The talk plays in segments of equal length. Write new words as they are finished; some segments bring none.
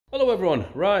Hello everyone,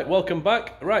 right, welcome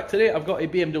back. Right, today I've got a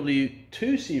BMW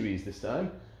 2 Series this time,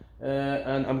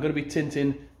 and I'm going to be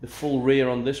tinting the full rear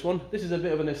on this one. This is a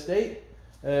bit of an estate,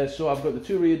 so I've got the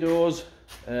two rear doors,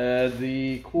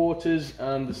 the quarters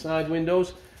and the side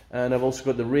windows, and I've also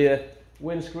got the rear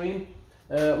windscreen.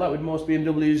 Like with most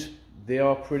BMWs, they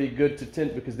are pretty good to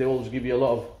tint because they always give you a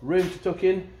lot of room to tuck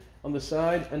in on the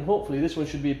side, and hopefully this one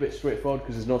should be a bit straightforward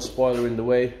because there's no spoiler in the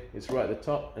way. It's right at the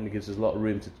top and it gives us a lot of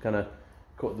room to kind of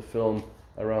cut the film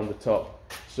around the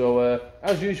top. So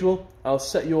as usual, I'll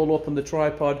set you all up on the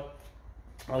tripod,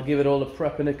 I'll give it all a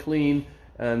prep and a clean,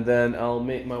 and then I'll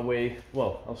make my way,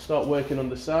 well, I'll start working on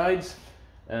the sides,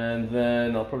 and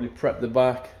then I'll probably prep the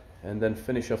back and then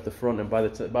finish off the front, and by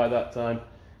that time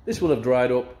this will have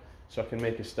dried up, so I can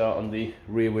make a start on the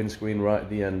rear windscreen right at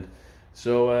the end.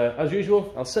 So as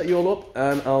usual, I'll set you all up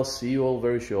and I'll see you all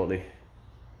very shortly.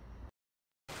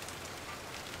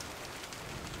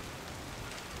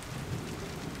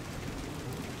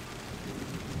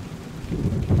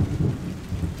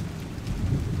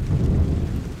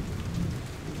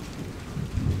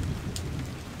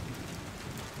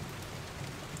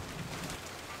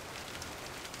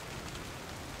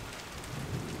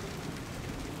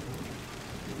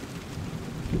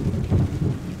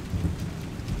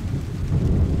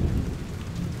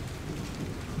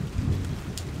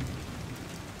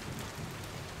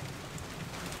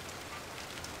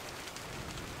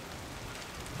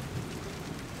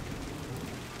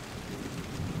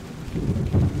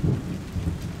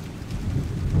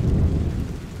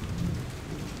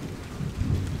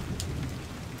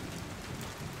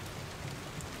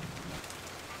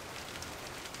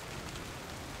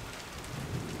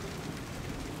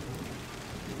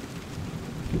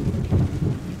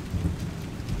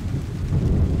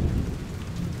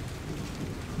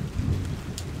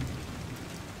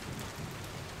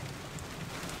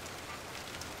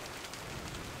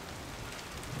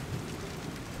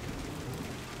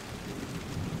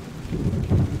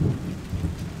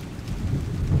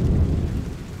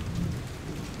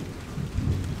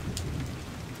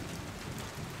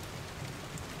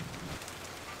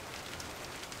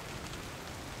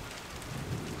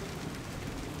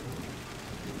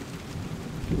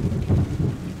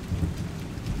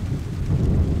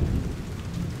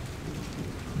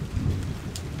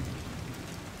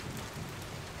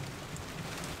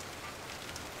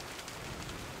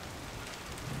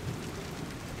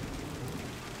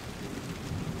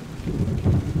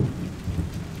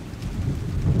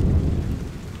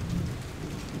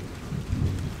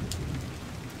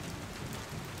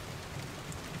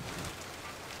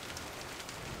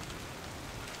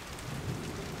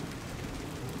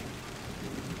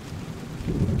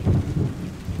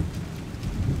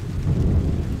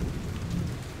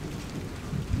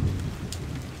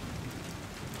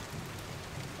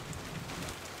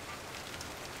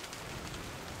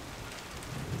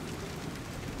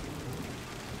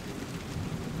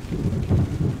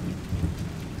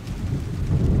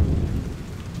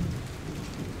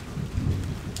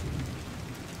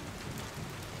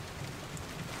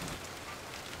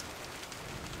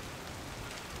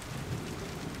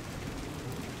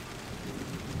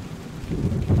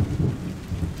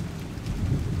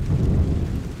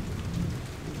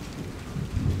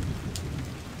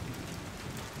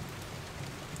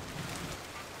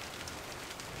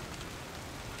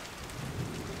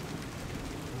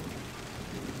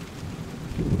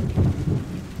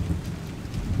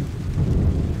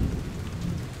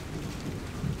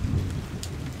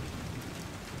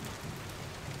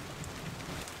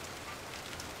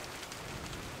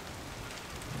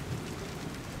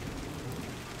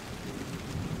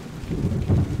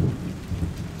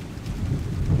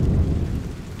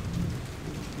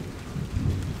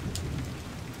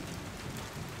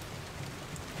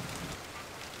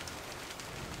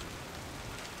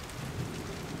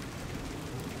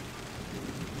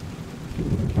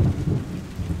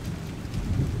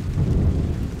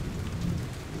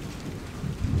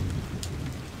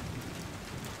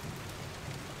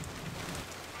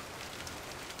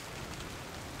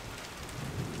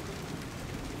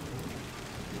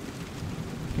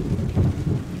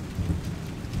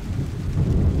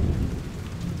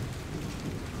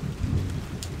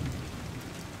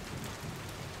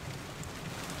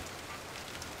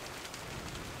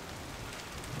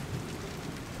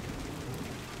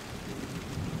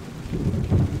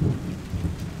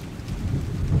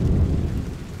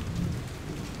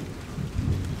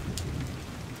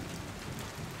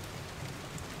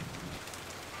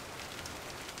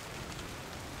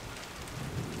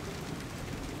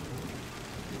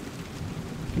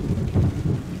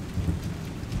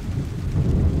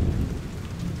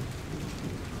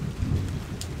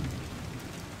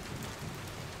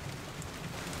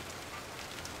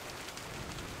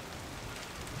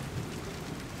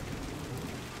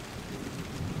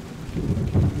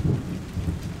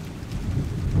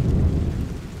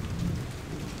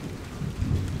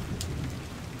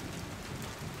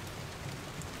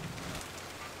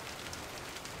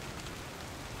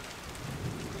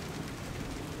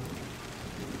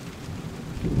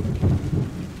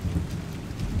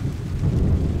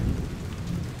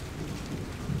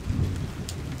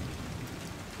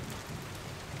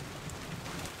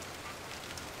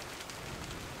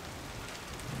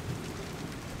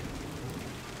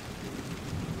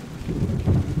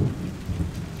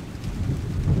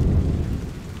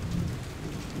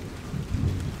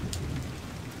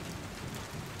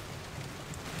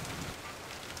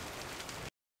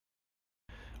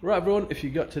 Right everyone, if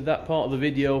you got to that part of the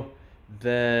video,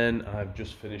 then I've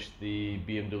just finished the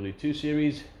BMW 2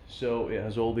 Series. So it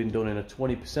has all been done in a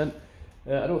 20%.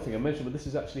 I don't think I mentioned, but this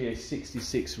is actually a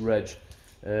 66 reg,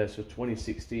 so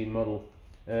 2016 model.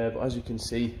 But as you can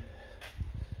see,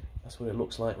 that's what it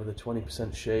looks like with a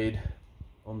 20% shade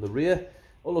on the rear.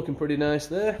 All looking pretty nice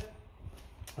there.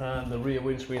 And the rear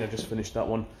windscreen, I just finished that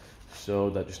one,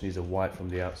 so that just needs a wipe from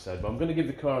the outside. But I'm going to give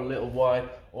the car a little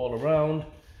wipe all around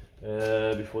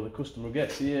before the customer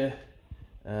gets here,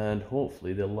 and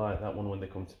hopefully they'll like that one when they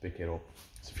come to pick it up.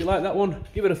 So if you like that one,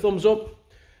 give it a thumbs up.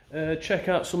 Check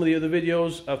out some of the other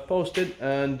videos I've posted,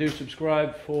 and do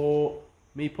subscribe for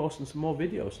me posting some more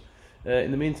videos. In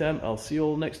the meantime, I'll see you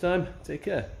all next time. Take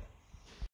care.